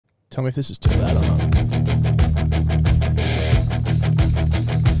Tell me if this is too loud or not.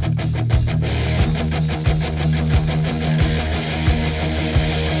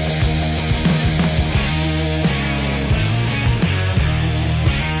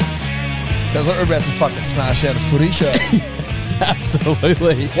 Sounds like we're about to fucking smash out a footy show.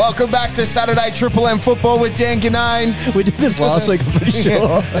 Absolutely. Welcome back to Saturday Triple M Football with Dan Ganane. We did this last week, I'm pretty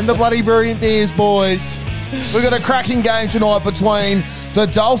sure. And the bloody brilliant Beers boys. We've got a cracking game tonight between the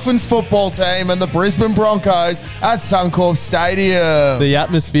Dolphins football team and the Brisbane Broncos at Suncorp Stadium. The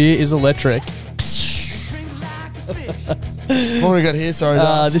atmosphere is electric. What do we got here? Sorry,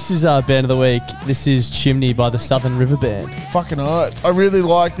 this is our band of the week. This is Chimney by the Southern River Band. fucking hard. I really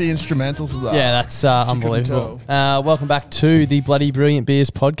like the instrumentals of that. Yeah, that's unbelievable. Welcome back to the Bloody Brilliant Beers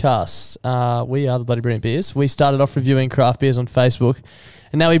podcast. We are the Bloody Brilliant Beers. We started off reviewing craft beers on Facebook,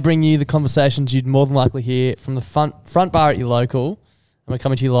 and now we bring you the conversations you'd more than likely hear from the front bar at your local, and we're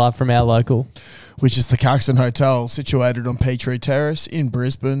coming to you live from our local, which is the Caxton Hotel, situated on Petrie Terrace in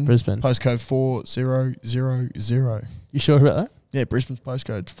Brisbane. Postcode 4000. You sure about that? Yeah, Brisbane's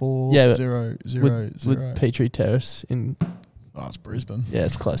postcode 4000. With Petrie Terrace in... Oh, it's Brisbane. Yeah,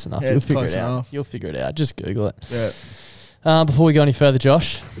 it's close enough. Yeah, You'll figure it out. You'll figure it out. Just Google it. Yeah. Before we go any further,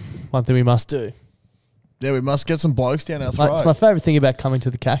 Josh, one thing we must do. Yeah, we must get some blokes down our throat. It's my favourite thing about coming to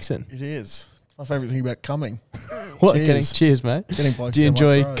the Caxton. It is. It's my favourite thing about coming. What? Cheers. Cheers, mate. Getting blokes Do you down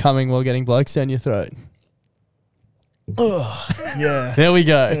my enjoy throat. coming while getting blokes down your throat? Yeah. There we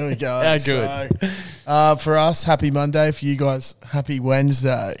go. There we go. How good. So, for us, happy Monday. For you guys, happy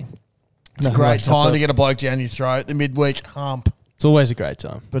Wednesday. It's a great time to get a bloke down your throat. The midweek hump. It's always a great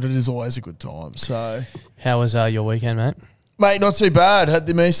time. But it is always a good time. So, how was your weekend, mate? Mate, not too bad. Had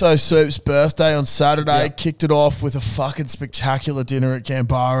the Miso Soup's birthday on Saturday. Yep. Kicked it off with a fucking spectacular dinner at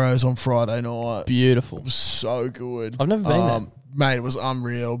Gambaro's on Friday night. Beautiful. It was so good. I've never been there. Mate, it was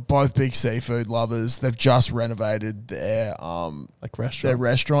unreal. Both big seafood lovers. They've just renovated their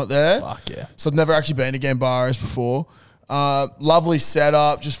restaurant there. Fuck yeah. So I've never actually been to Gambaro's before. Lovely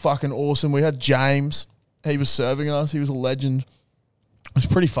setup, just fucking awesome. We had James. He was serving us. He was a legend. It was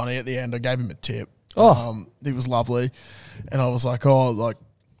pretty funny at the end. I gave him a tip. He was lovely. And I was like,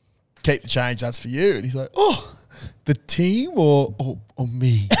 keep the change, that's for you. And he's like, the team or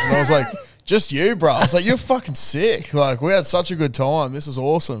me? And I was like, just you, bro. I was like, you're fucking sick. Like, we had such a good time. This is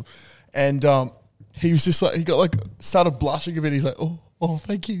awesome. And he was just like, he got like, started blushing a bit. He's like, oh,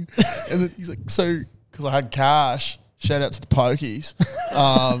 thank you. And then he's like, so, because I had cash, shout out to the Pokies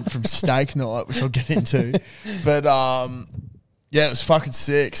from steak night, which I'll get into. But yeah, it was fucking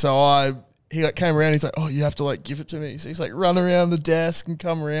sick. So he like came around. He's like, you have to like give it to me. So he's like run around the desk and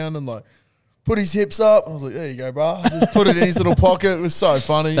come around and like put his hips up. I was like, there you go, bro. Just put it in his little pocket. It was so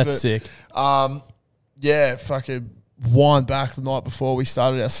funny. That's sick. Yeah, fucking wind back the night before we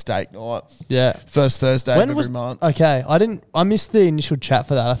started our steak night. Yeah. First Thursday of every month. Okay. I missed the initial chat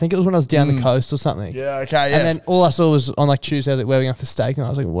for that. I think it was when I was down the coast or something. Yeah, okay, yeah. And then all I saw was on like Tuesday, I was like, where are we going for steak? And I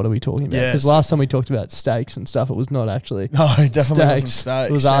was like, what are we talking about? Because last time we talked about steaks and stuff, it was not actually. No, it definitely wasn't steaks. steaks.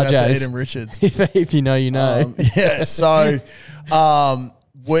 It was Shout out to RJ's. Eden Richards. If you know, you know. Yeah, so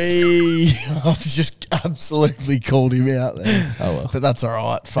I've just absolutely called him out there. Oh, well. But that's all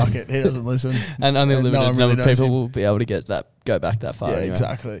right. Fuck it. He doesn't listen. And only a limited one number really of knows people him. will be able to go back that far. Yeah, anyway.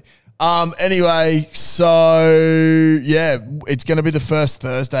 exactly. Anyway, so yeah, it's going to be the first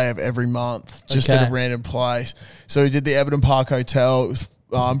Thursday of every month, just at a random place. So we did the Everton Park Hotel. It was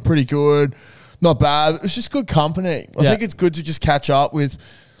pretty good. Not bad. It was just good company. I think it's good to just catch up with.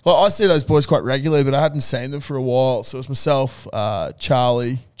 Well, I see those boys quite regularly, but I hadn't seen them for a while. So it was myself,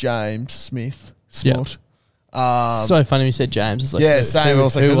 Charlie, James, Smith, Smut. So funny when you said James. It's like, Yeah, same. I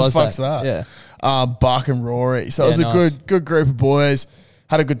was like, who the fuck's that? Yeah. Buck and Rory. So it was a good group of boys.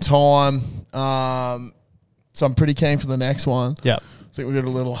 Had a good time. So I'm pretty keen for the next one. Yeah. I think we got a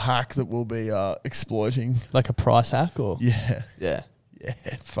little hack that we'll be exploiting. Like a price hack or? Yeah. Yeah. Yeah,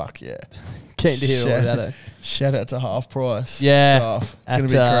 fuck yeah. Keen to hear all about it. Shout out to Half Price stuff. It's going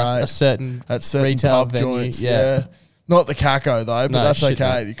to be great. A certain retail pub venue, joints. Yeah. Not the Caco though, but that's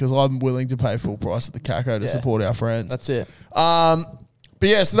okay no. because I'm willing to pay full price at the Caco to support our friends. That's it. But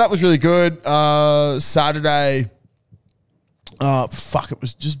yeah, so that was really good. Saturday, it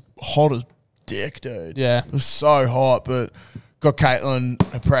was just hot as dick, dude. Yeah. It was so hot, but got Caitlin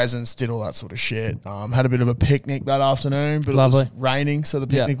her presents, did all that sort of shit. Had a bit of a picnic that afternoon, but Lovely. it was raining, so the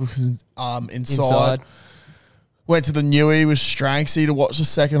picnic was inside. Went to the Newey with Stranksy to watch the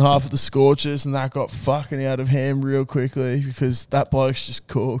second half of the Scorchers, and that got fucking out of hand real quickly because that bloke's just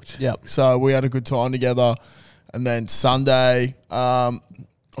cooked. Yep. So we had a good time together. And then Sunday, I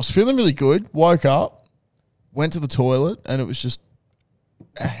was feeling really good, woke up, went to the toilet, and it was just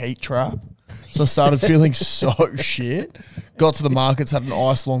a heat trap. So I started feeling so shit. Got to the markets, had an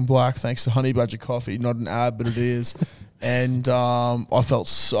ice long black thanks to Honey Badger coffee. Not an ad, but it is. And I felt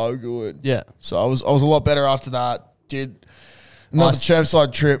so good. Yeah. So I was a lot better after that. Did another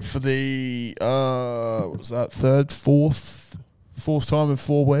Chermside trip for the what was that, fourth time in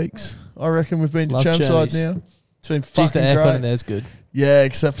 4 weeks. I reckon we've been to Chermside now. It's been fucking the aircon great. in there's good. Yeah,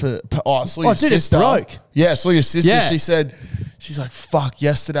 except for I saw your sister. It broke. Yeah, I saw your sister. Yeah. She said, she's like, fuck,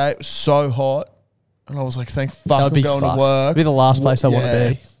 yesterday it was so hot. And I was like, thank fuck I'm going to work. It'd be the last place I want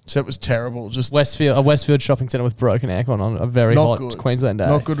to be. So it was terrible. Just a Westfield shopping centre with broken aircon on a very hot Queensland day.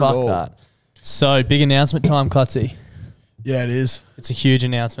 Not good fuck at all. That. So, big announcement time, Clutzy. Yeah, it is. It's a huge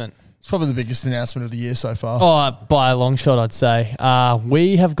announcement. It's probably the biggest announcement of the year so far. Oh, by a long shot, I'd say.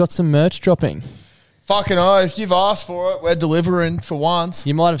 We have got some merch dropping. Fucking oath. You've asked for it. We're delivering for once.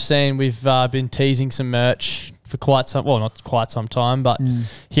 You might have seen we've been teasing some merch for not quite some time, but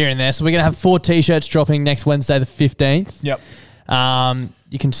here and there. So we're going to have 4 T-shirts dropping next Wednesday, the 15th. Yep.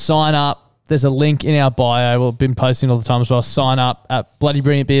 You can sign up. There's a link in our bio. We've been posting all the time as well. Sign up at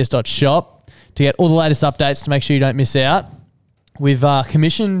bloodybrilliantbeers.shop to get all the latest updates to make sure you don't miss out. We've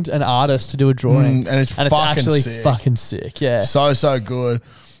commissioned an artist to do a drawing. And it's actually sick. Fucking sick, yeah. So good.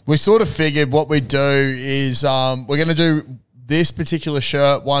 We sort of figured what we'd do is we're going to do this particular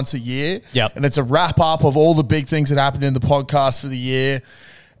shirt once a year. Yep. And it's a wrap-up of all the big things that happened in the podcast for the year.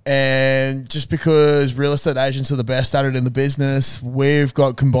 And just because real estate agents are the best at it in the business, we've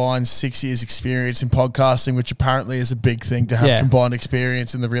got combined 6 years experience in podcasting, which apparently is a big thing to have combined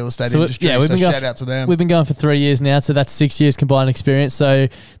experience in the real estate industry. So shout out to them. We've been going for 3 years now, so that's 6 years combined experience. So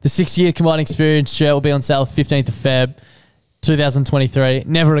the 6-year combined experience shirt will be on sale 15th of Feb, 2023.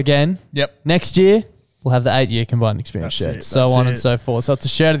 Never again. Yep. Next year, we'll have the 8-year combined experience shirt. So on and so forth. So it's a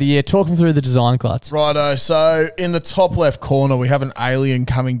shirt of the year. Talk them through the design, Clutz. Righto. So in the top left corner, we have an alien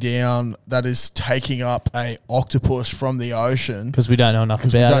coming down that is taking up a octopus from the ocean. Because we don't know enough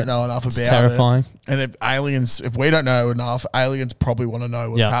about it. We don't know enough about it. It's terrifying. And if we don't know enough, aliens probably want to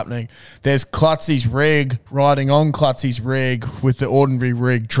know what's happening. There's Clutzy's rig, riding on Clutzy's rig with the ordinary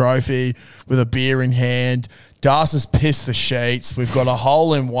rig trophy with a beer in hand. Das has pissed the sheets. We've got a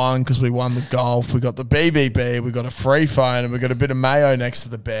hole in one because we won the golf. We've got the BBB. We've got a free phone. And we've got a bit of mayo next to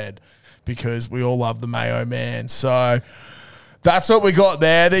the bed because we all love the mayo man. So that's what we got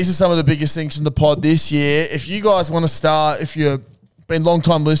there. These are some of the biggest things in the pod this year. If you guys want to start, if you've been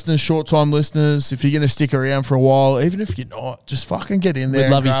long-time listeners, short-time listeners, if you're going to stick around for a while, even if you're not, just fucking get in there.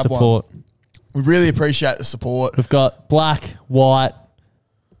 We'd love your support. We really appreciate the support. We've got black, white,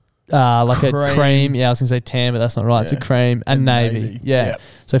 like a cream. Yeah, I was going to say tan, but that's not right. Yeah. It's a cream and navy. Yeah. Yep.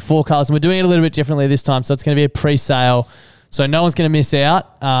 So 4 colours. And we're doing it a little bit differently this time. So it's going to be a pre-sale. So no one's going to miss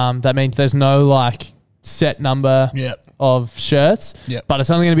out. That means there's no like set number of shirts. Yep. But it's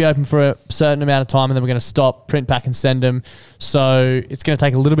only going to be open for a certain amount of time and then we're going to stop, print back and send them. So it's going to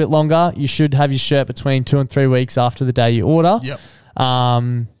take a little bit longer. You should have your shirt between 2 and 3 weeks after the day you order. Yep.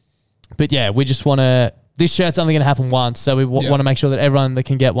 But yeah, we just want to... This shirt's only going to happen once, so we want to make sure that everyone that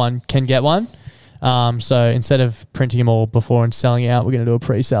can get one can get one. So instead of printing them all before and selling out, we're going to do a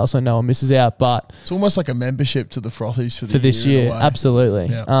pre-sale so no one misses out. But it's almost like a membership to the Frothies for this year.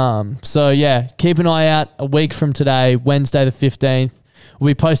 Absolutely. Yeah. So yeah, keep an eye out a week from today, Wednesday the 15th. We'll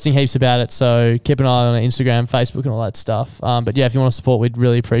be posting heaps about it, so keep an eye on Instagram, Facebook, and all that stuff. But yeah, if you want to support, we'd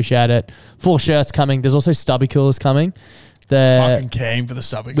really appreciate it. 4 shirts coming. There's also stubby coolers coming. Fucking keen for the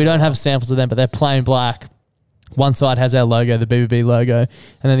stubby. We don't have samples of them, but they're plain black. One side has our logo, the BBB logo, and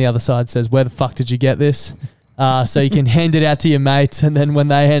then the other side says, "Where the fuck did you get this?" So you can hand it out to your mates, and then when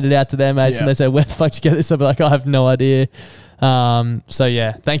they hand it out to their mates and they say, "Where the fuck did you get this?" They'll be like, "I have no idea." So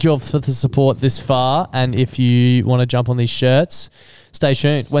yeah, thank you all for the support this far, and if you want to jump on these shirts, stay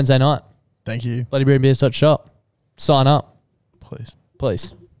tuned. Wednesday night. Thank you. bloodybrilliantbeers.shop. Sign up.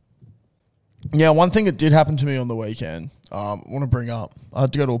 Please. Yeah, one thing that did happen to me on the weekend, I want to bring up. I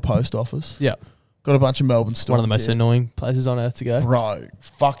had to go to a post office. Yeah. Got a bunch of Melbourne stock. One of the most annoying places on earth to go. Bro,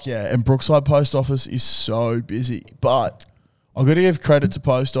 fuck yeah. And Brookside Post Office is so busy. But I've got to give credit to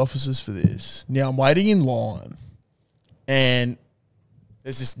post offices for this. Now, I'm waiting in line and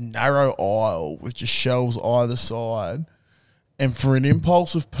there's this narrow aisle with just shelves either side. And for an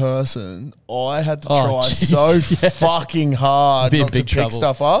impulsive person, I had to try so fucking hard not to pick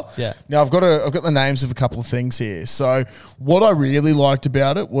stuff up. Yeah. Now I've got the names of a couple of things here. So what I really liked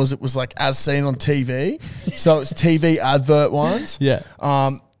about it was like as seen on TV. So it's TV advert ones. Yeah.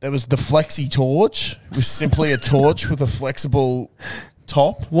 There was the Flexi torch. It was simply a torch with a flexible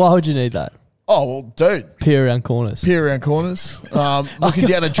top. Why would you need that? Oh, well, dude. Peer around corners. Looking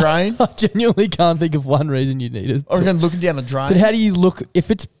down a drain. I genuinely can't think of one reason you need it. I reckon looking down a drain. But how do you look,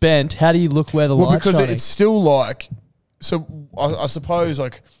 if it's bent, how do you look where the light's shining? Because it's still like, so I suppose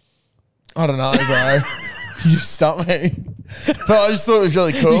like, I don't know, bro. You just stumped me. But I just thought it was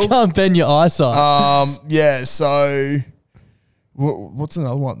really cool. You can't bend your eyesight. Yeah, so what's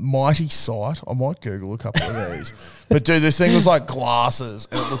another one? Mighty Sight. I might Google a couple of these. But dude, this thing was like glasses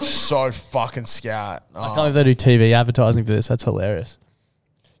and it looks so fucking scat. I can't believe they do TV advertising for this. That's hilarious.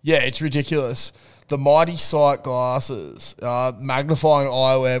 Yeah, it's ridiculous. The Mighty Sight glasses, magnifying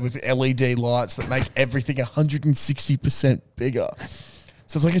eyewear with LED lights that make everything 160% bigger.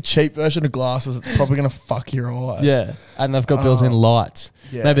 So it's like a cheap version of glasses. It's probably going to fuck your eyes. Yeah, and they've got built-in lights.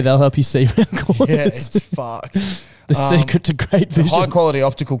 Yeah. Maybe they'll help you see around corners. Yeah, it's fucked. The secret to great vision. High quality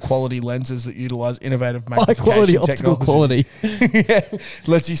optical quality lenses that utilize innovative magnification High quality optical quality. Yeah,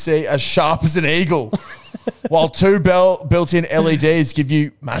 lets you see as sharp as an eagle. While two built-in LEDs give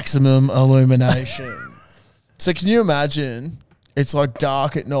you maximum illumination. So can you imagine? It's like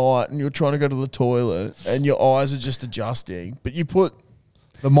dark at night and you're trying to go to the toilet and your eyes are just adjusting, but you put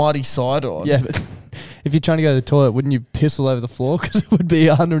the Mighty Sight on. Yeah, but if you're trying to go to the toilet, wouldn't you piss all over the floor because it would be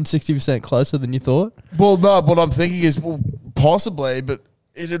 160% closer than you thought? Well, no, what I'm thinking is, well, possibly, but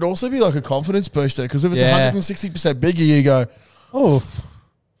it'd also be like a confidence booster because if it's 160% bigger, you go, oh,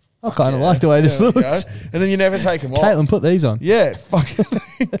 I kind of like the way this looks. And then you never take them off. Caitlin, put these on. Yeah, fucking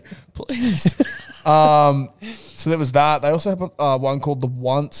please. So there was that. They also have one called the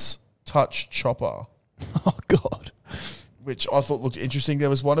Once Touch Chopper. Oh, God. Which I thought looked interesting. There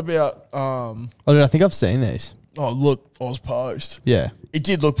was one about... I think I've seen these. Oh, look, Oz Post. Yeah. It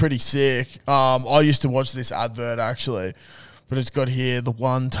did look pretty sick. I used to watch this advert, actually. But it's got here, the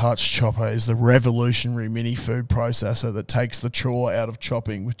One Touch Chopper is the revolutionary mini food processor that takes the chore out of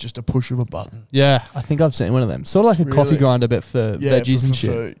chopping with just a push of a button. Yeah, I think I've seen one of them. Sort of like a coffee grinder, but for veggies and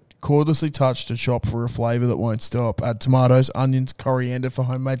shit. Food. Cordlessly touched to chop for a flavour that won't stop. Add tomatoes, onions, coriander for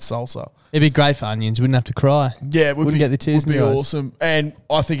homemade salsa. It'd be great for onions. You wouldn't have to cry. Yeah, it wouldn't get the tears in the eyes. Awesome. And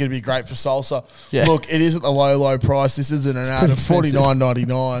I think it'd be great for salsa. Yeah. Look, it is at the low price. This isn't an ad of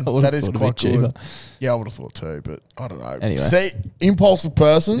 $49.99. That is quite good. Yeah, I would have thought too, but I don't know. Anyway. See, impulsive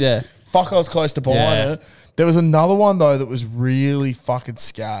person. Yeah. Fuck, I was close to buying it. There was another one, though, that was really fucking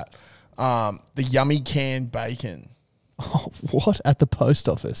scat. The yummy canned bacon. Oh, what? At the post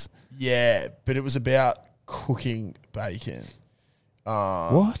office? Yeah, but it was about cooking bacon.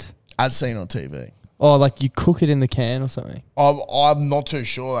 What? As seen on TV. Oh, like you cook it in the can or something? I'm not too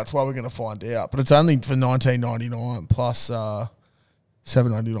sure. That's why we're going to find out. But it's only for $19.99 plus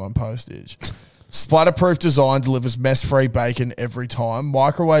 $7.99 postage. Splatterproof design delivers mess-free bacon every time.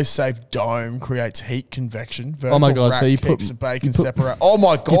 Microwave-safe dome creates heat convection. Oh my God! So you put the bacon separate. Oh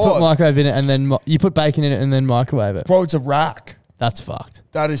my God! You put microwave in it and then you put bacon in it and then microwave it. Bro, it's a rack. That's fucked.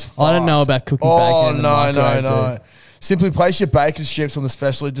 That is fucked. I don't know about cooking bacon in the microwave. No. Simply place your bacon strips on the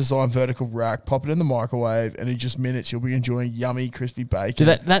specially designed vertical rack, pop it in the microwave, and in just minutes you'll be enjoying yummy, crispy bacon.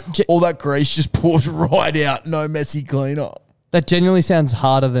 All that grease just pours right out. No messy cleanup. That genuinely sounds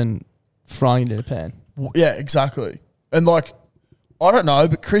harder than frying it in a pan. Yeah, exactly. And like, I don't know,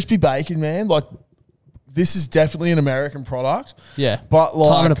 but crispy bacon, man, like, this is definitely an American product. Yeah. But like,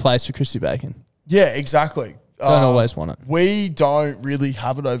 time and a place for crispy bacon. Yeah, exactly. Don't always want it. We don't really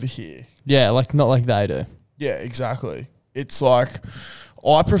have it over here. Yeah, like not like they do. Yeah, exactly. It's like,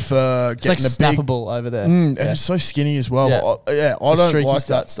 I prefer getting like a big... snappable over there. And it's so skinny as well. Yeah, I don't like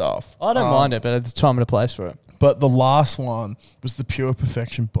that stuff. I don't mind it, but it's time and a place for it. But the last one was the Pure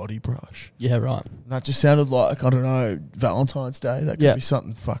Perfection body brush. Yeah, right. And that just sounded like, I don't know, Valentine's Day. That could be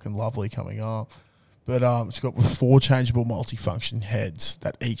something fucking lovely coming up. But it's got 4 changeable multifunction heads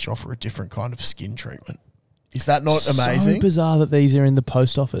that each offer a different kind of skin treatment. Is that not amazing? So bizarre that these are in the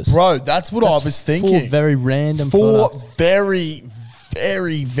post office. Bro, that's what I was thinking. 4 very random 4 products. very,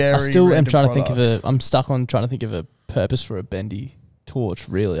 very, very I still am trying products. to think of I'm stuck on trying to think of a purpose for a bendy torch,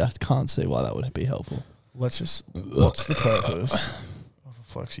 really. I can't see why that would be helpful. Let's just... What's the purpose of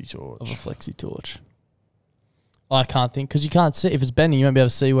a flexi torch? Of a flexi torch. I can't think, because you can't see. If it's bending, you won't be able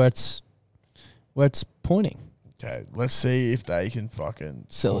to see where it's pointing. Okay, let's see if they can fucking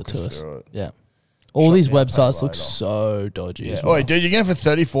sell it to us. It. Yeah. All these websites look so dodgy. Yeah. As well. Oh, dude, you're getting it for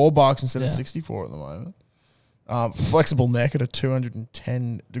 $34 instead of $64 at the moment. Flexible neck at a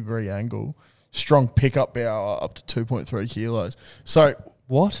 210-degree angle. Strong pickup power up to 2.3 kilos. So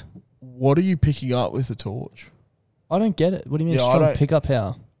what are you picking up with the torch? I don't get it. What do you mean strong pickup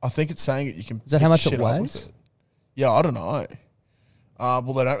power? I think it's saying that you can. Is that how much it weighs? Yeah, I don't know.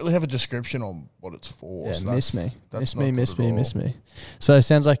 Well, they don't really have a description on what it's for. Yeah, so miss me. That's Miss me. So it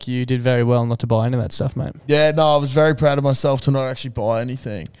sounds like you did very well not to buy any of that stuff, mate. Yeah, no, I was very proud of myself to not actually buy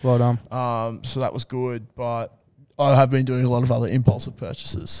anything. Well done. So that was good, but I have been doing a lot of other impulsive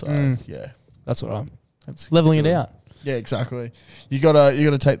purchases. So yeah, that's all right. That's leveling it out. Yeah, exactly. You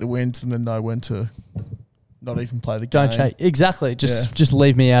gotta take the wins and then know when to not even play the game. Don't chase. Exactly. Just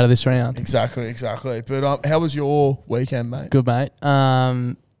leave me out of this round. Exactly. But how was your weekend, mate? Good, mate.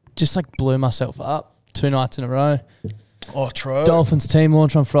 Just like blew myself up 2 nights in a row. Oh, true. Dolphins team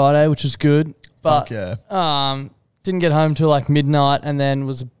launch on Friday, which was good. But fuck yeah. Didn't get home till like midnight, and then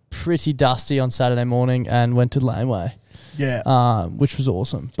was pretty dusty on Saturday morning and went to Laneway. Yeah. Which was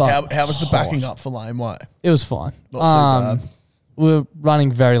awesome. But how was the backing up for Laneway? It was fine. Not too bad. We were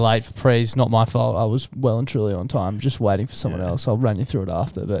running very late for pre's. Not my fault. I was well and truly on time, just waiting for someone else. I'll run you through it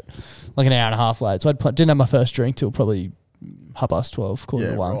after, but like an hour and a half late. So I didn't have my first drink till probably 12:30,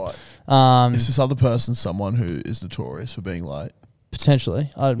 quarter to 1. Right. Is this other person someone who is notorious for being late? Potentially.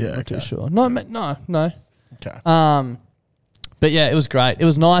 I'm not too sure. No. Okay. But yeah, it was great. It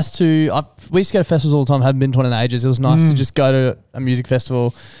was nice to... we used to go to festivals all the time. Haven't been to one in ages. It was nice to just go to a music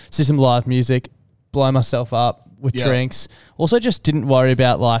festival, see some live music, blow myself up with drinks. Also just didn't worry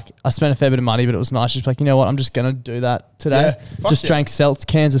about like... I spent a fair bit of money, but it was nice. Just like, you know what? I'm just going to do that today. Yeah, just drank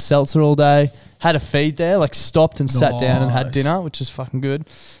cans of seltzer all day. Had a feed there, like stopped and sat down and had dinner, which is fucking good.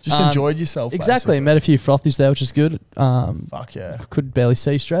 Just enjoyed yourself. Exactly. Met a few frothies there, which is good. Fuck yeah. Could barely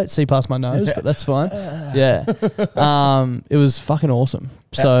see past my nose, but that's fine. Yeah. It was fucking awesome.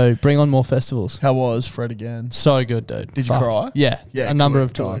 So bring on more festivals. How was Fred again? So good, dude. Did you cry? Yeah. A number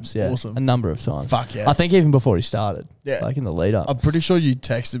of times. Yeah. Awesome. A number of times. Fuck yeah. I think even before he started. Yeah. Like in the lead up. I'm pretty sure you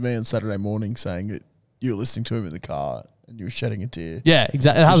texted me on Saturday morning saying that you were listening to him in the car and you were shedding a tear. Yeah,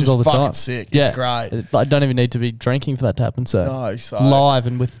 exactly. It happens all the time. Fucking sick. Yeah. It's great. I don't even need to be drinking for that to happen. So live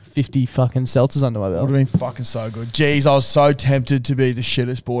and with 50 fucking seltzers under my belt. Would have been fucking so good. Jeez, I was so tempted to be the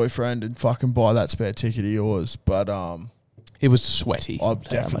shittest boyfriend and fucking buy that spare ticket of yours, but it was sweaty. I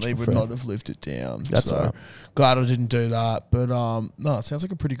definitely would not have lived it down. That's all right. Glad I didn't do that. But no, it sounds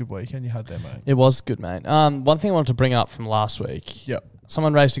like a pretty good weekend you had there, mate. It was good, mate. One thing I wanted to bring up from last week. Yep.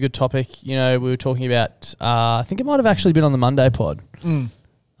 Someone raised a good topic. You know, we were talking about, I think it might have actually been on the Monday pod.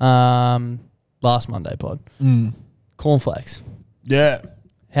 Last Monday pod. Cornflakes. Yeah.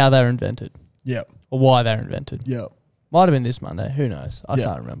 How they were invented. Yep. Or why they were invented. Yep. Might have been this Monday. Who knows? I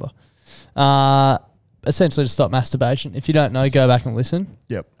can't remember. Essentially to stop masturbation. If you don't know, go back and listen.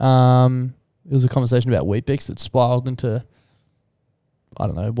 Yep. It was a conversation about Weet-Bix that spiraled into, I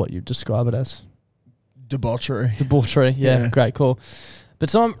don't know what you'd describe it as. Debauchery. Yeah, great call. But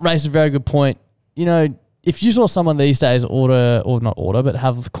someone raised a very good point. You know, if you saw someone these days but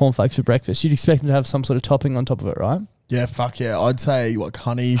have cornflakes for breakfast, you'd expect them to have some sort of topping on top of it, right? Yeah, fuck yeah. I'd say like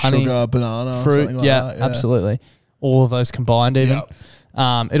honey, sugar, banana, fruit, something like that. Yeah, absolutely. All of those combined even.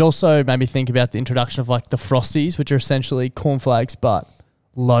 Yep. It also made me think about the introduction of like the Frosties, which are essentially cornflakes but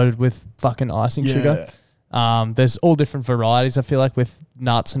loaded with fucking icing sugar. There's all different varieties, I feel like, with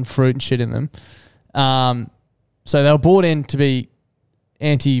nuts and fruit and shit in them. So they were brought in to be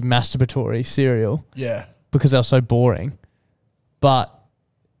anti-masturbatory cereal. Yeah. Because they were so boring. But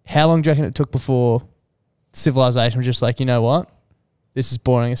how long do you reckon it took before civilization was just like, you know what? This is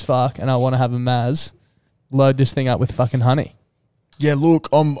boring as fuck and I want to have a Maz. Load this thing up with fucking honey. Yeah, look,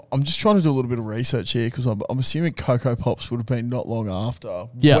 I'm just trying to do a little bit of research here because I'm assuming Cocoa Pops would have been not long after.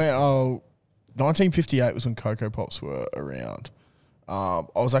 Yeah. 1958 was when Cocoa Pops were around. I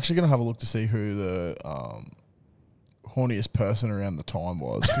was actually going to have a look to see who the horniest person around the time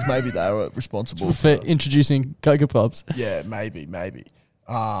was because maybe they were responsible for introducing Cocoa Pops. Yeah, maybe.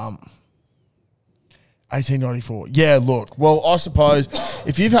 1894. Yeah, look. Well, I suppose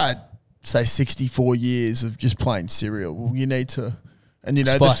if you've had, say, 64 years of just plain cereal, well, you need to, and you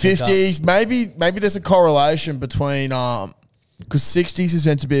know, spice the 50s, maybe there's a correlation between, because 60s is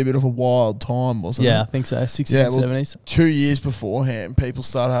meant to be a bit of a wild time, wasn't it? Yeah, I think so. 60s and 70s. 2 years beforehand, people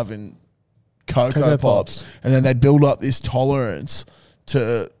start having Cocoa Pops, and then they build up this tolerance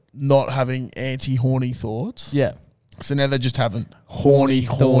to not having anti-horny thoughts. Yeah. So now they're just having horny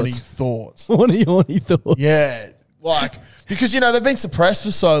thoughts. Horny thoughts. Yeah. Like, because, you know, they've been suppressed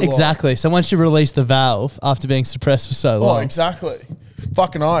for so long. Exactly. So once you release the valve after being suppressed for so long. Oh, exactly.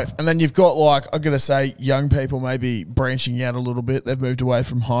 Fucking oath. And then you've got, like, I'm going to say young people maybe branching out a little bit. They've moved away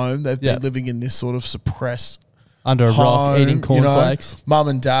from home. They've been living in this sort of suppressed under a rock, eating cornflakes. You know, mum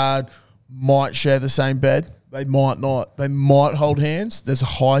and dad might share the same bed. They might not. They might hold hands. There's a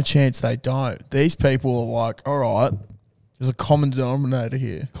high chance they don't. These people are like, all right, there's a common denominator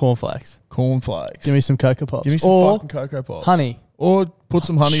here. Cornflakes. Cornflakes. Give me some Cocoa Pops. Give me some fucking Cocoa Pops. Honey. Or put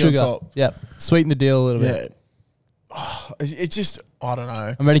some honey Sugar. on top. Yep. Sweeten the deal a little Yeah. bit. Oh, it's just, I don't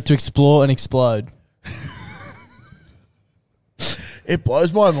know. I'm ready to explore and explode. It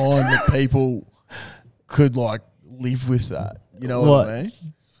blows my mind that people could like live with that. You know what I mean?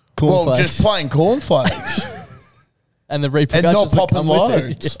 Cornflakes. Well, just plain cornflakes. And the And repercussions not that popping come with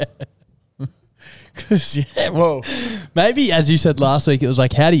loads. it. Yeah. Because, well, Maybe, as you said last week, it was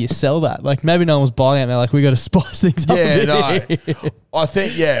like, how do you sell that? Like, maybe no one was buying it. And they're like, we got to spice things up a bit. I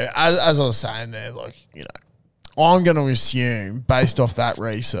think, as I was saying there, like, you know, I'm going to assume, based off that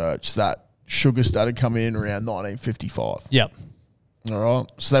research, that sugar started coming in around 1955. Yep. All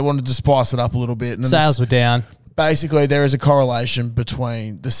right. So they wanted to spice it up a little bit. And Sales were down. basically, there is a correlation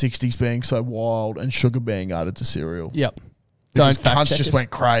between the 60s being so wild and sugar being added to cereal. Yep. Because Don't fact cunts check just us. went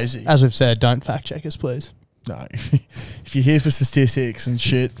crazy. As we've said, don't fact check us, please. No. If you're here for statistics and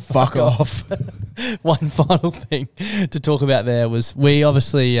shit, fuck off. One final thing to talk about there was we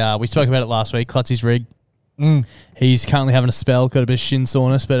obviously, we spoke about it last week, Clutzy's rig. He's currently having a spell, got a bit of shin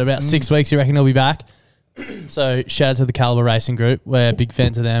soreness, but about 6 weeks, you reckon he'll be back. So shout out to the Caliber Racing Group. We're big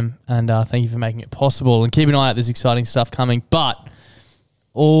fans of them, and thank you for making it possible. And keep an eye out, there's exciting stuff coming. But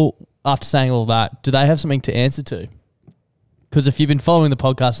after saying all that, do they have something to answer to? Because if you've been following the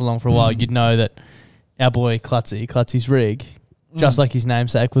podcast along for a while, you'd know that our boy Clutzy's rig, just like his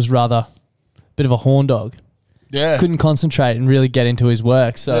namesake, was rather a bit of a horn dog. Yeah. Couldn't concentrate and really get into his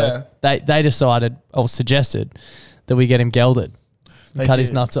work. So they decided, or suggested, that we get him gelded and cut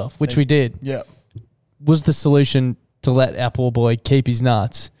his nuts off, which we did. Yeah. Was the solution to let our poor boy keep his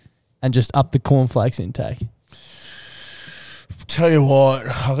nuts and just up the cornflakes intake? Tell you what,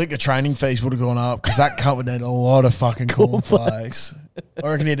 I think the training fees would have gone up because that cunt would need a lot of fucking cornflakes. I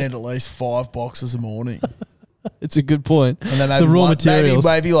reckon he'd need at least 5 boxes a morning. It's a good point. And then maybe the raw materials.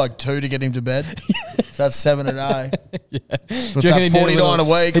 Maybe like 2 to get him to bed. So that's 7 a day. Yeah. What's that, 49 a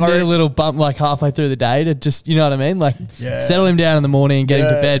week? He'd need a little bump like halfway through the day to just, you know what I mean? Like settle him down in the morning and get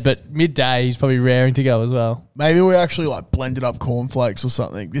him to bed. But midday, he's probably raring to go as well. Maybe we actually like blended up cornflakes or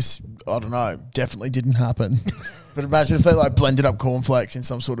something. This, I don't know, definitely didn't happen. But imagine if they like blended up cornflakes in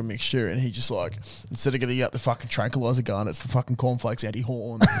some sort of mixture and he just like, instead of getting out the fucking tranquilizer gun, it's the fucking cornflakes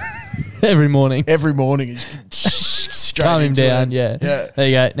anti-horn. Every morning. Every morning. Straight calm him down, yeah. There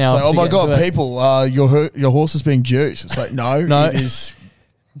you go. Now, oh my God, people, your horse is being juiced. It's like, no, it is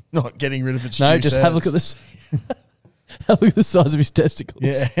not getting rid of its juice. No, just have a look at this. Have a look at the size of his testicles.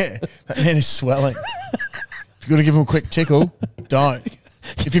 Yeah, that man is swelling. If you're going to give him a quick tickle, don't.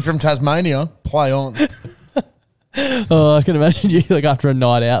 If you're from Tasmania, play on. Oh, I can imagine you like after a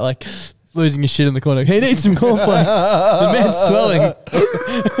night out, like losing your shit in the corner. He needs some cornflakes. The man's swelling.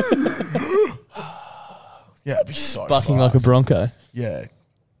 Yeah, it'd be so bucking like a bronco. Yeah.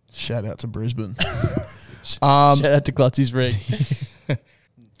 Shout out to Brisbane. Shout out to Clutzy's rig.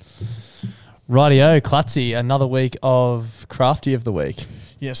 Rightio, Clutzy, another week of Crafty of the Week.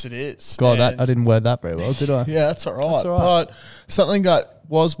 Yes, it is. God, I didn't word that very well, did I? Yeah, that's all right. But something that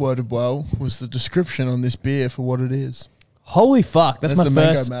was worded well was the description on this beer for what it is. Holy fuck, that's my the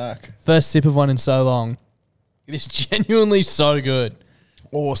Mango Mac. First sip of one in so long. It is genuinely so good.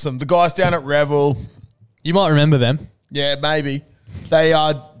 Awesome. The guys down at Revel. You might remember them. Yeah, maybe. They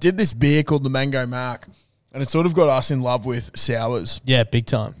did this beer called the Mango Mac, and it sort of got us in love with sours. Yeah, big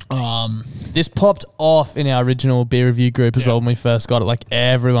time. This popped off in our original beer review group as well when we first got it. Like,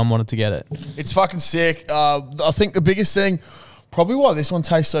 everyone wanted to get it. It's fucking sick. I think the biggest thing, probably why this one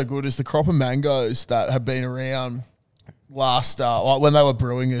tastes so good, is the crop of mangoes that have been around last, like when they were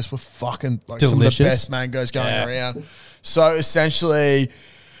brewing this, were fucking like delicious. Some of the best mangoes going around. So essentially,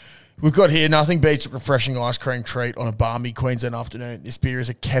 we've got here, nothing beats a refreshing ice cream treat on a balmy Queensland afternoon. This beer is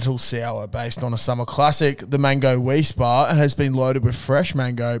a kettle sour based on a summer classic, the Mango Wheat Bar, and has been loaded with fresh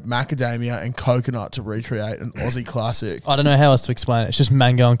mango, macadamia, and coconut to recreate an Aussie classic. I don't know how else to explain it. It's just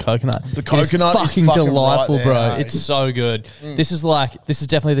mango and coconut. The coconut is fucking delightful, right there, bro. hey? It's so good. This is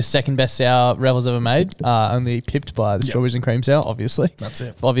definitely the second best sour Rebel's ever made. Only pipped by the strawberries and cream sour, obviously. That's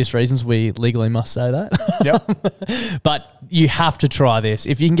it. For obvious reasons, we legally must say that. Yep. But you have to try this.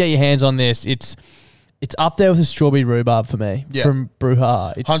 If you can get your hands on this, it's up there with the strawberry rhubarb for me from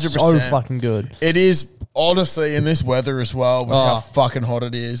Bruja. It's 100%. so fucking good. It is, honestly, in this weather as well, with how fucking hot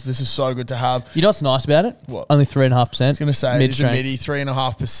it is. This is so good to have. You know what's nice about it? What? Only 3.5%. I was going to say, it's a midi,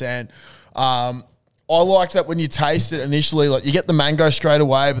 3.5%. I like that when you taste it initially, like you get the mango straight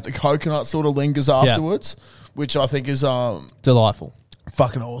away, but the coconut sort of lingers afterwards, which I think is delightful.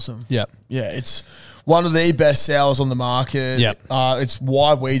 Fucking awesome. Yep. Yeah, it's one of the best sours on the market. Yep. It's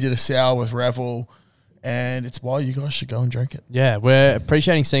why we did a sour with Revel. and it's why you guys should go and drink it. Yeah, we're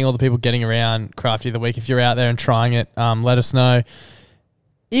appreciating seeing all the people getting around Crafty of the Week. If you're out there and trying it, let us know.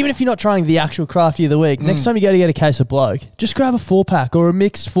 Even if you're not trying the actual Crafty of the Week, next time you go to get a case of Bloke, just grab a 4-pack or a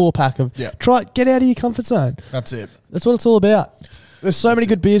mixed 4-pack of. Try it. Get out of your comfort zone. That's it. That's what it's all about. There's so many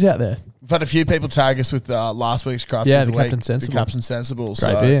good beers out there. We've had a few people tag us with last week's Crafty of the Week. Captain Sensible. The Captain Sensible.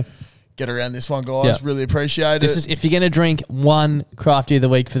 Great beer. Get around this one, guys. Really appreciate it. This is if you're going to drink one Crafty of the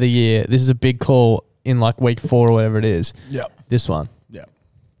Week for the year, this is a big call in like week 4 or whatever it is. Yep. This one. Yep.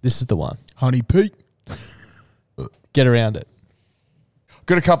 This is the one. Honey Pete. Get around it.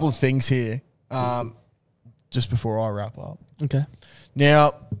 Got a couple of things here just before I wrap up. Okay.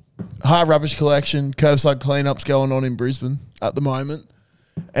 Now, hard rubbish collection, curbside cleanups going on in Brisbane at the moment,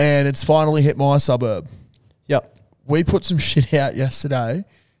 and it's finally hit my suburb. Yep. We put some shit out yesterday.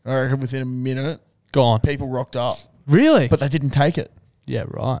 I reckon within a minute, gone. People rocked up. Really? But they didn't take it. Yeah,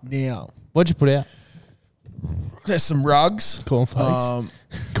 right. Now, what'd you put out? There's some rugs. Cornflakes.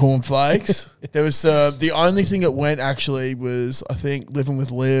 Cornflakes. There was the only thing that went actually was, I think, Living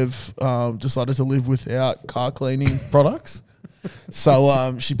with Liv decided to live without car cleaning products.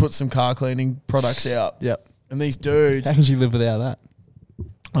 So she put some car cleaning products out. Yep. And these dudes. How can she live without that?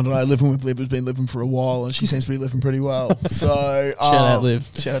 I don't know. Living with Liv has been living for a while, and she seems to be living pretty well. So shout out Liv.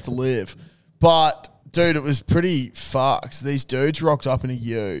 Shout out to Liv. But dude, it was pretty fucked. These dudes rocked up in a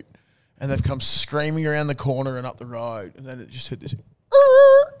ute, and they've come screaming around the corner and up the road, and then it just hit this.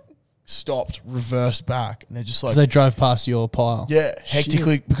 Stopped, reversed back, and they're just like... Because they drove past your pile. Yeah,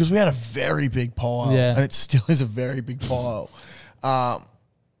 hectically, because we had a very big pile, and it still is a very big pile.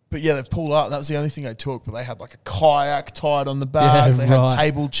 But yeah, they've pulled up, and that was the only thing they took, but they had like a kayak tied on the back, they had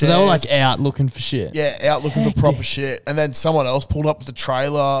table chairs. So they were like out looking for shit. Yeah, out looking for proper shit. And then someone else pulled up with a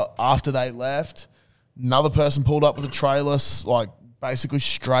trailer after they left. Another person pulled up with a trailer, like basically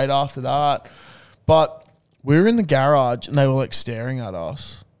straight after that. But we were in the garage, and they were like staring at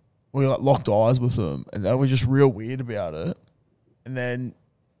us. We like locked eyes with them, and they were just real weird about it. And then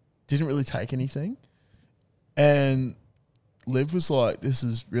didn't really take anything. And Liv was like, this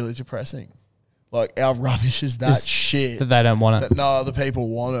is really depressing. Like, our rubbish is that shit. That they don't want it. That no other people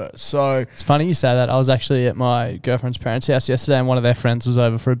want it. So it's funny you say that. I was actually at my girlfriend's parents' house yesterday, and one of their friends was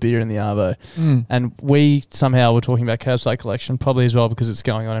over for a beer in the arvo. And we somehow were talking about curbside collection, probably as well because it's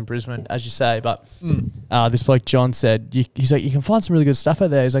going on in Brisbane, as you say. But this bloke, John, said, he's like, you can find some really good stuff out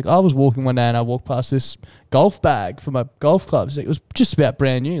there. He's like, I was walking one day and I walked past this golf bag for my golf clubs. It was just about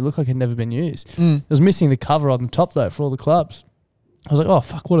brand new. It looked like it had never been used. It was missing the cover on the top, though, for all the clubs. I was like, oh,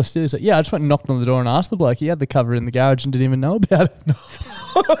 fuck, what a steal. He's like, yeah, I just went and knocked on the door and asked the bloke. He had the cover in the garage and didn't even know about it.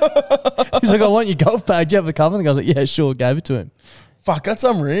 He's like, I want your golf bag. Do you have the cover? And the guy's like, yeah, sure. Gave it to him. Fuck, that's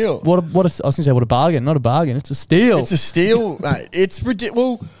unreal. I was going to say, what a bargain. Not a bargain. It's a steal. It's a steal, mate. It's ridiculous.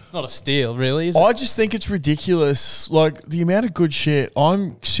 Well, it's not a steal, really, is it? I just think it's ridiculous. Like, the amount of good shit.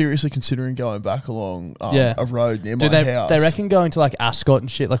 I'm seriously considering going back along a road near my house. They reckon going to, like, Ascot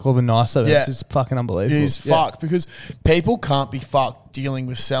and shit, like all the nice suburbs is fucking unbelievable. It is fucked because people can't be fucked dealing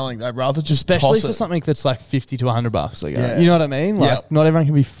with selling. They'd rather just especially toss for it. something that's like $50 to $100. Like, you know what I mean? Like, not everyone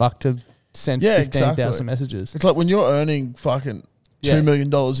can be fucked to send 15,000 messages. It's like when you're earning fucking $2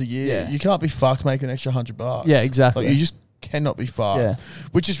 million a year, you can't be fucked making an extra $100. Yeah, exactly. Like, you just cannot be fucked,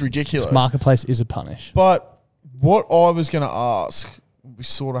 which is ridiculous. Marketplace is a punish. But what I was going to ask, we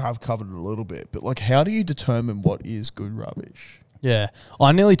sort of have covered it a little bit, but like, how do you determine what is good rubbish? Yeah,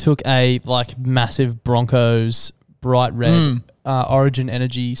 I nearly took a like massive Broncos bright red Origin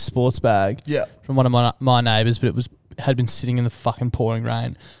Energy sports bag from one of my neighbours, but it had been sitting in the fucking pouring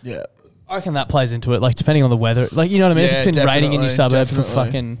rain. Yeah. I reckon that plays into it, like depending on the weather. Like, you know what I mean? If it's been raining in your suburb for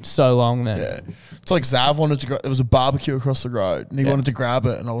fucking so long, then... Yeah. It's like Zav wanted to... There was a barbecue across the road, and he wanted to grab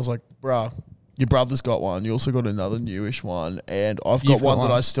it, and I was like, bruh, your brother's got one. You also got another newish one, and I've got one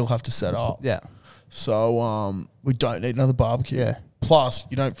that I still have to set up. Yeah. So, we don't need another barbecue. Yeah. Plus,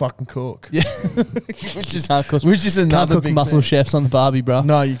 you don't fucking cook. Yeah. which is another cook big muscle thing. chefs on the Barbie, bro.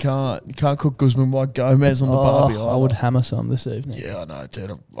 No, you can't. You can't cook Guzman White Gomez on the Barbie. I would hammer some this evening. Yeah, I know, dude.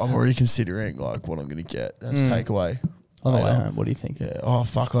 I'm already considering like what I'm going to get as takeaway. On the way home, what do you think? Yeah. Oh,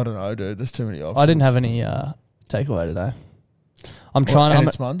 fuck, I don't know, dude. There's too many options. I didn't have any takeaway today.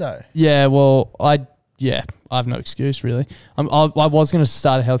 It's Monday. Yeah, well, I have no excuse, really. I was going to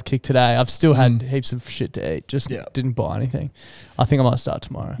start a health kick today. I've still had heaps of shit to eat. Just didn't buy anything. I think I might start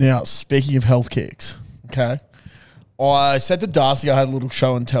tomorrow. Now, speaking of health kicks, okay, I said to Darcy I had a little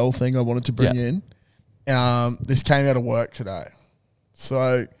show and tell thing I wanted to bring in. This came out of work today.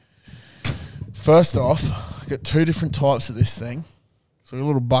 So, first off, I got 2 different types of this thing. So, a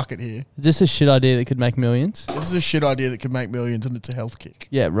little bucket here. Is this a shit idea that could make millions? This is a shit idea that could make millions, and it's a health kick.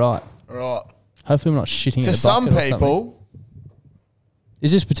 Yeah, right. All right. Hopefully, I'm not shitting. To some people,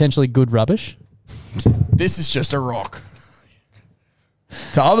 is this potentially good rubbish? This is just a rock.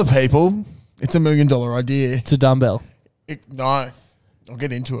 To other people, it's $1 million idea. It's a dumbbell. No, I'll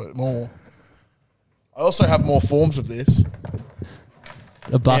get into it more. I also have more forms of this.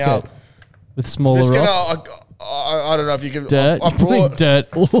 A bucket with smaller rocks. I don't know if you can. Dirt. You're putting dirt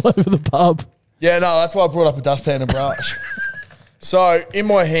all over the pub. Yeah, no, that's why I brought up a dustpan and brush. So in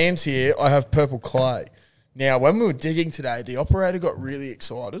my hands here, I have purple clay. Now, when we were digging today, the operator got really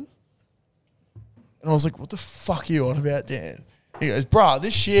excited. And I was like, what the fuck are you on about, Dan? He goes, bruh,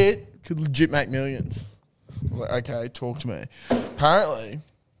 this shit could legit make millions. I was like, okay, talk to me. Apparently,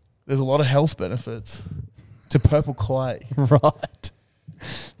 there's a lot of health benefits to purple clay. Right.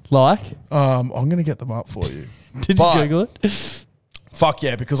 Like? I'm going to get them up for you. Did you Google it? Fuck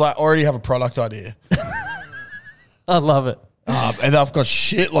yeah, because I already have a product idea. I love it. And I've got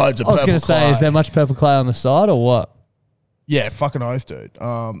shitloads of purple clay. I was going to say, is there much purple clay on the side or what? Yeah, fucking oath, dude.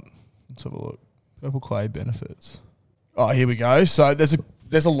 Let's have a look. Purple clay benefits. Oh, here we go. So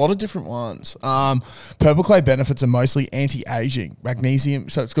there's a lot of different ones. Purple clay benefits are mostly anti-aging, magnesium.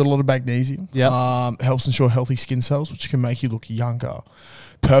 So it's got a lot of magnesium. Yeah. Helps ensure healthy skin cells, which can make you look younger.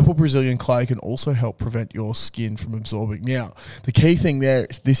 Purple Brazilian clay can also help prevent your skin from absorbing. Now, the key thing there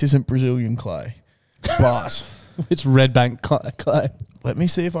is this isn't Brazilian clay, but it's red bank clay. Let me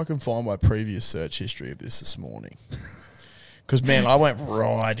see if I can find my previous search history of this morning. Because, man, I went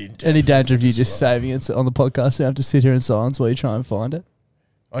right into any danger of you just saving it on the podcast? You have to sit here in silence while you try and find it.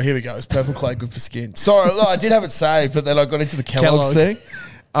 Oh, here we go. It's purple clay, good for skin. Sorry, I did have it saved, but then I got into the Kellogg's thing.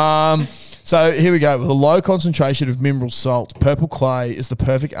 So here we go. With a low concentration of mineral salt, purple clay is the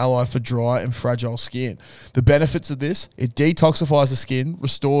perfect ally for dry and fragile skin. The benefits of this, it detoxifies the skin,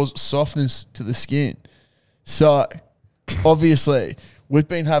 restores softness to the skin. So, obviously, we've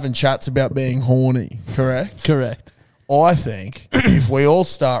been having chats about being horny, correct? Correct. I think if we all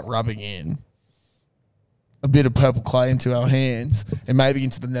start rubbing in a bit of purple clay into our hands and maybe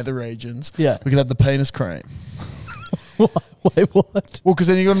into the nether regions, we could have the penis cream. Wait, what? Well, because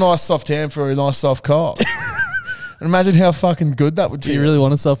then you got a nice soft hand for a nice soft cock. And imagine how fucking good that would feel. Do you really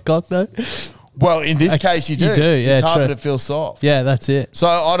want a soft cock, though? Well, in this case, you do. You do, yeah. It's hard, but it feels soft. Yeah, that's it. So,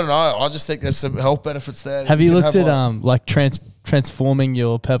 I don't know. I just think there's some health benefits there. Have you looked at like transforming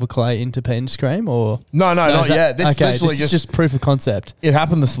your purple clay into penis cream, or no, not yet. This literally this is just proof of concept. It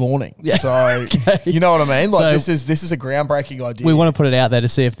happened this morning. Yeah. So you know what I mean? Like so this is a groundbreaking idea. We want to put it out there to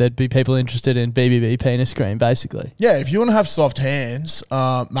see if there'd be people interested in BBB penis cream, basically. Yeah, if you want to have soft hands,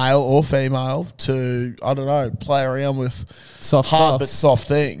 male or female, to I don't know, play around with soft hard but soft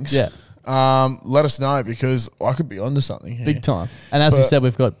things. Yeah. Let us know because I could be onto something here. Big time. And as we said,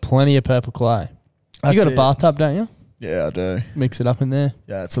 we've got plenty of purple clay. You got a bathtub, don't you? Yeah, I do. Mix it up in there.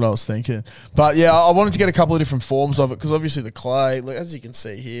 Yeah, that's what I was thinking. But yeah, I wanted to get a couple of different forms of it because obviously the clay, like, as you can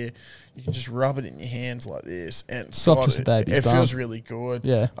see here, you can just rub it in your hands like this, and soft as a baby's it feels really good.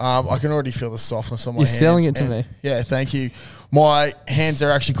 Yeah. I can already feel the softness on my hands. hands. You're selling it to me. Yeah, thank you. My hands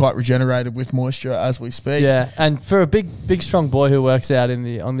are actually quite regenerated with moisture as we speak. Yeah, and for a big strong boy who works out in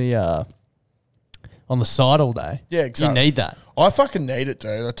the on the side all day, yeah, exactly. You need that. I fucking need it,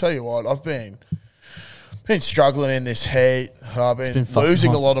 dude. I tell you what, I've been struggling in this heat. I've been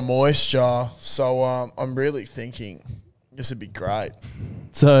losing a lot of moisture. So I'm really thinking this would be great.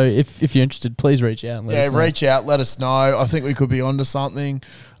 So if you're interested, please reach out and let us know. Reach out, let us know. I think we could be onto something.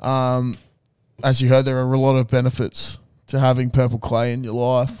 As you heard, there are a lot of benefits to having purple clay in your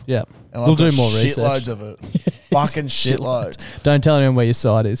life. Yeah. And we'll do more research. Shitloads of it. Fucking shitloads. Don't tell anyone where your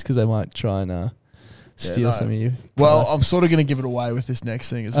site is because they might try and steal some of you. Well, I'm sort of going to give it away with this next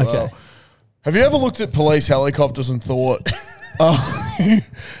thing as well. Have you ever looked at police helicopters and thought, have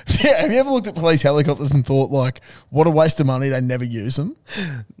you ever looked at police helicopters and thought, like, what a waste of money, they never use them?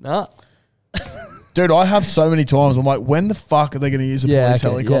 Nah. Dude, I have so many times, I'm like, when the fuck are they going to use a police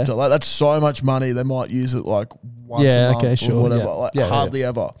helicopter? Like, that's so much money, they might use it, like, once a month or whatever. Hardly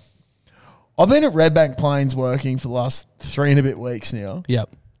ever. I've been at Redbank Plains working for the last 3 and a bit weeks now. Yep.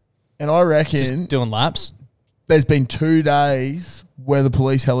 And I reckon... Just doing laps? There's been 2 days where the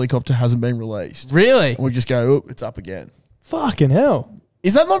police helicopter hasn't been released. Really? And we just go, oh, it's up again. Fucking hell.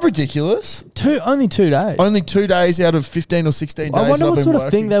 Is that not ridiculous? Only 2 days. Only 2 days out of 15 or 16 days. I wonder what sort of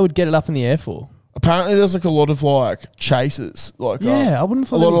thing they would get it up in the air for. Apparently, there's like a lot of like chases, like I wouldn't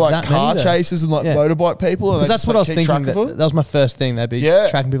have a lot of like car chases and like motorbike people. Because that's what I was thinking. That was my first thing. They'd be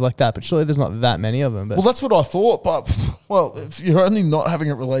tracking people like that, but surely there's not that many of them. But well, that's what I thought. But well, if you're only not having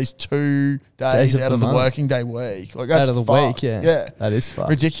it released 2 days out of the working day week, like that's out of the week, yeah, that is fucked.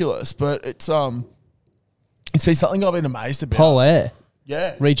 Ridiculous. But it's been something I've been amazed about. Polair.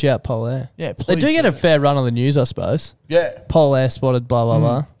 Yeah. Reach out, Polaire. Yeah, They do get a fair run on the news, I suppose. Yeah. Polaire spotted, blah, blah,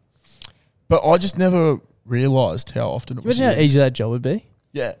 blah. But I just never realised how often it was. Imagine how easy that job would be.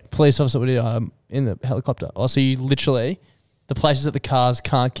 Yeah. Police officer would be in the helicopter. Oh, so you literally, the places that the cars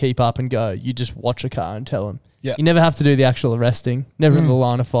can't keep up and go, you just watch a car and tell them. Yeah. You never have to do the actual arresting. Never in the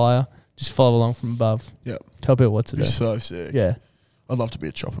line of fire. Just follow along from above. Yeah. Tell people what to do. So sick. Yeah. I'd love to be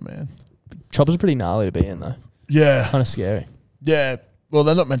a chopper, man. Choppers are pretty gnarly to be in, though. Yeah. Kind of scary. Yeah. Well,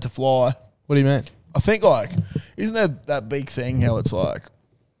 they're not meant to fly. What do you mean? I think, like, isn't there that big thing how it's, like,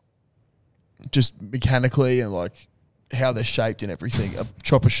 just mechanically and, like, how they're shaped and everything? A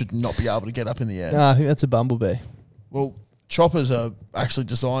chopper should not be able to get up in the air. No, I think that's a bumblebee. Well, choppers are actually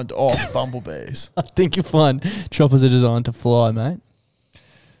designed off bumblebees. I think you'll find choppers are designed to fly, mate.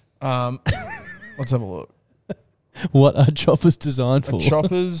 Let's have a look. What are choppers designed for? A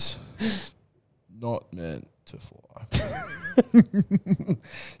chopper's not meant to fly.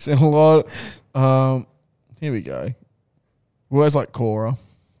 So a lot. Here we go. Words like Cora.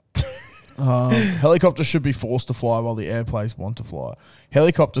 Helicopters should be forced to fly while the airplanes want to fly.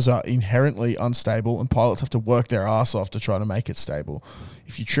 Helicopters are inherently unstable and pilots have to work their ass off to try to make it stable.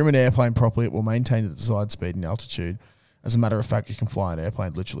 If you trim an airplane properly, it will maintain the desired speed and altitude. As a matter of fact, you can fly an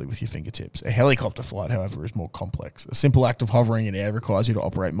airplane literally with your fingertips. A helicopter flight, however, is more complex. A simple act of hovering in air requires you to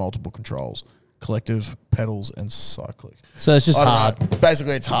operate multiple controls: collective, pedals, and cyclic. So it's just hard.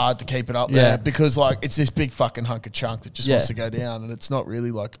 Basically, it's hard to keep it up there because, like, it's this big fucking hunk of chunk that just wants to go down, and it's not really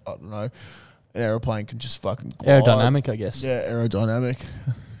like, I don't know, an aeroplane can just fucking glide. Aerodynamic, I guess. Yeah, aerodynamic.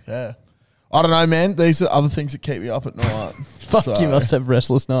 Yeah. I don't know, man. These are other things that keep me up at night. Fuck, you must have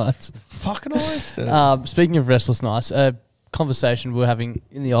restless nights. Fucking nice. Speaking of restless nights, a conversation we're having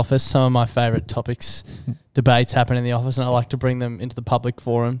in the office. Some of my favourite topics, debates happen in the office, and I like to bring them into the public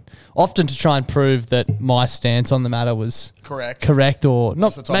forum, often to try and prove that my stance on the matter was correct or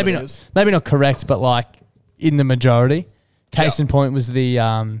not. Maybe not correct, but like in the majority. Case in point was the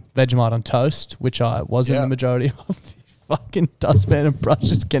Vegemite on toast, which I was in the majority of. Fucking dustpan and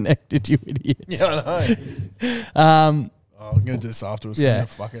brushes connected, you idiot. Yeah, I know. I'm going to do this afterwards. Yeah.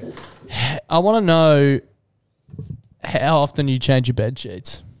 Fuck it. I want to know how often you change your bed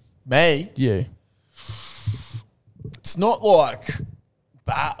sheets. Me? You. It's not like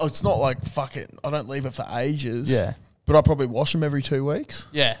bad. It's not like fucking, I don't leave it for ages. Yeah. But I probably wash them every 2 weeks.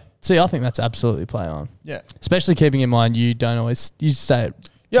 Yeah. See, I think that's absolutely play on. Yeah. Especially keeping in mind you don't always, you stay at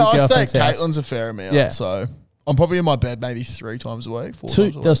Yeah, I stay at house. Caitlin's a fair amount. Yeah. So I'm probably in my bed maybe 3 times a week, 4 times a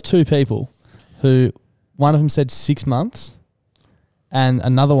week. There's 2 people who, one of them said 6 months and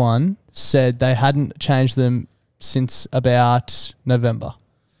another one said they hadn't changed them since about November.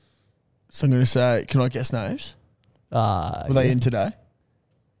 So I'm going to say, can I guess names? Were they in today?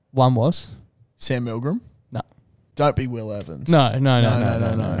 One was. Sam Milgram? No. Don't be Will Evans. No.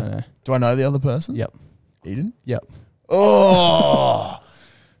 Do I know the other person? Yep. Eden? Yep. Oh.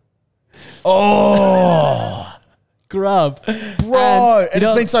 Grub. Bro. And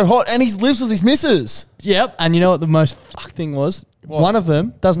it's been so hot. And he lives with his missus. Yep. And you know what the most fuck thing was? What? One of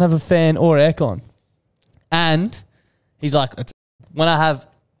them doesn't have a fan or aircon. And he's like, when I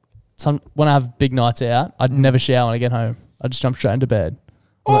have big nights out, I'd never shower when I get home. I just jump straight into bed.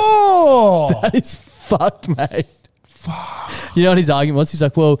 That is fucked, mate. Fuck. You know what his argument was? He's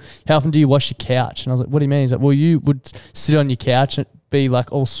like, well, how often do you wash your couch? And I was like, what do you mean? He's like, well, you would sit on your couch and be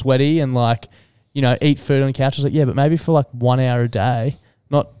like all sweaty and like, you know, eat food on the couch. I was like, yeah, but maybe for like 1 hour a day,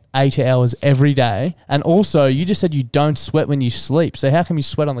 not 8 hours every day. And also, you just said you don't sweat when you sleep. So how come you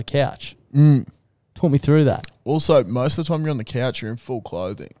sweat on the couch? Talk me through that. Also, most of the time you're on the couch, you're in full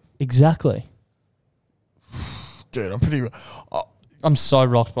clothing. Exactly. Dude, I'm pretty... I'm so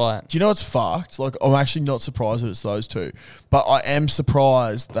rocked by it. Do you know what's fucked? Like, I'm actually not surprised that it's those two. But I am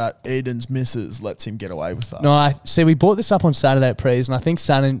surprised that Eden's missus lets him get away with that. No, we brought this up on Saturday at Prees, and I think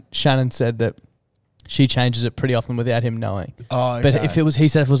Shannon said that she changes it pretty often without him knowing. Oh, okay. But he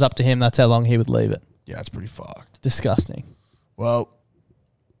said if it was up to him, that's how long he would leave it. Yeah, that's pretty fucked. Disgusting. Well,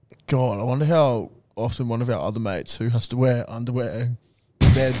 God, I wonder how often one of our other mates who has to wear underwear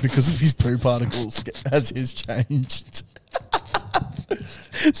in bed because of his poo particles has his changed.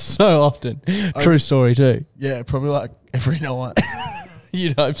 So often. True story too. Yeah, probably like every night.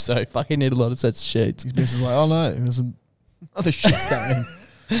 You'd hope so. Fucking need a lot of sets of sheets. His missus is like, oh no, there's another shit stain.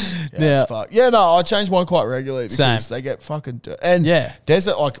 Yeah, it's fucked. Yeah, no, I change mine quite regularly because they get fucking dirty. And there's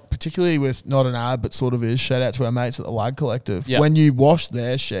a, like, particularly with not an ad, but sort of is, shout out to our mates at the Lag Collective. Yep. When you wash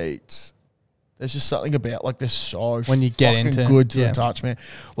their sheets, there's just something about, like, they're so when you get into good to the touch, man.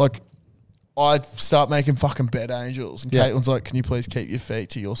 Like, I start making fucking bed angels, and Caitlin's like, can you please keep your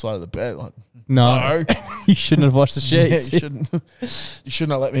feet to your side of the bed? Like, No. You shouldn't have washed the sheets. Yeah, you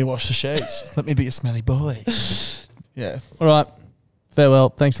shouldn't have let me wash the sheets. Let me be a smelly boy. Yeah. All right. Farewell.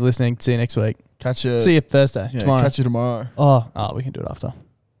 Thanks for listening. See you next week. See you Thursday. Yeah, tomorrow. catch you tomorrow. Oh, we can do it after.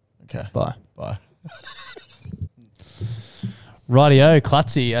 Okay. Bye. Bye. Rightio,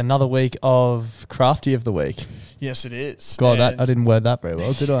 Clutzy, another week of Crafty of the Week. Yes, it is. God, I didn't word that very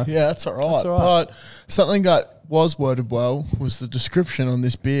well, did I? Yeah, that's all right. That's all right. But something that was worded well was the description on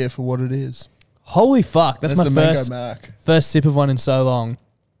this beer for what it is. Holy fuck. That's my the Mango Mac. first sip of one in so long.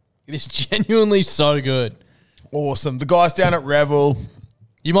 It is genuinely so good. Awesome. The guys down at Revel.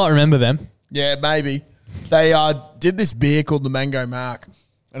 You might remember them. Yeah, maybe. They did this beer called the Mango Mac,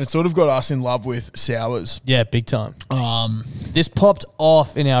 and it sort of got us in love with sours. Yeah, big time. This popped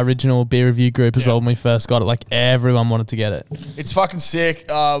off in our original beer review group as well when we first got it. Like, everyone wanted to get it. It's fucking sick.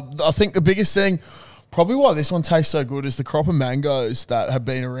 I think the biggest thing, probably why this one tastes so good, is the crop of mangoes that have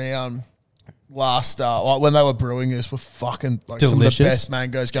been around last, like when they were brewing this, were fucking like delicious. Some of the best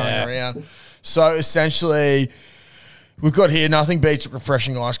mangoes going around. So essentially, we've got here, nothing beats a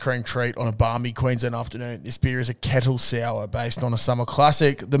refreshing ice cream treat on a balmy Queensland afternoon. This beer is a kettle sour based on a summer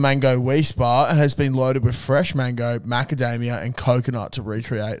classic, the Mango Wheat Bar, and has been loaded with fresh mango, macadamia, and coconut to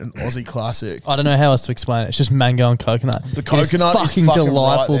recreate an Aussie classic. I don't know how else to explain it. It's just mango and coconut. The coconut is fucking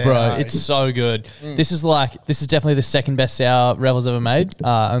delightful, right there, bro. hey? It's so good. This is definitely the second best sour Revel's ever made.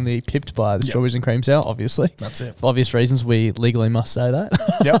 Only pipped by the strawberries and cream sour, obviously. That's it. For obvious reasons, we legally must say that.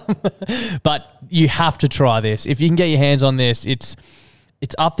 Yep. But you have to try this. If you can get your hands on this, it's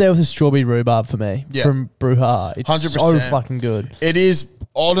up there with the strawberry rhubarb for me from Bruja. It's 100%. so fucking good. It is,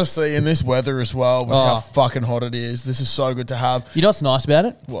 honestly, in this weather as well, with how fucking hot it is. This is so good to have. You know what's nice about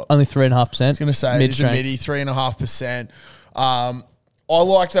it? What? Only 3.5%. I was going to say, it's a midi, 3.5%. I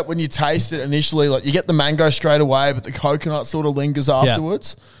like that when you taste it initially, like you get the mango straight away, but the coconut sort of lingers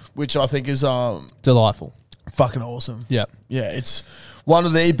afterwards, which I think is delightful. Fucking awesome. Yeah. Yeah, it's one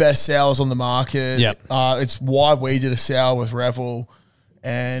of the best sours on the market. Yep. It's why we did a sour with Revel,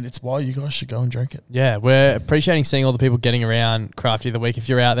 and it's why you guys should go and drink it. Yeah, we're appreciating seeing all the people getting around Crafty of the Week. If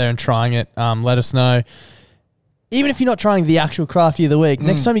you're out there and trying it, let us know. Even if you're not trying the actual Crafty of the Week,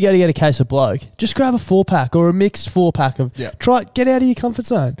 next time you go to get a case of Bloke, just grab a 4-pack or a mixed 4-pack of try it, get out of your comfort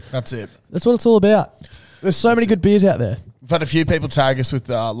zone. That's it. That's what it's all about. There's so many good beers out there. We've had a few people tag us with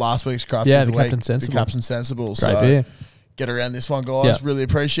last week's Crafty of the Week. Captain Sensible. The Captain Sensible. Great beer. Get around this one, guys. Really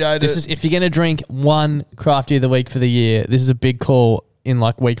appreciate it. This is if you're going to drink one Crafty of the Week for the year, this is a big call in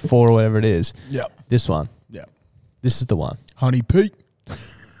like week 4 or whatever it is. Yep. This one. Yep. This is the one. Honey Pete.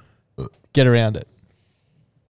 Get around it.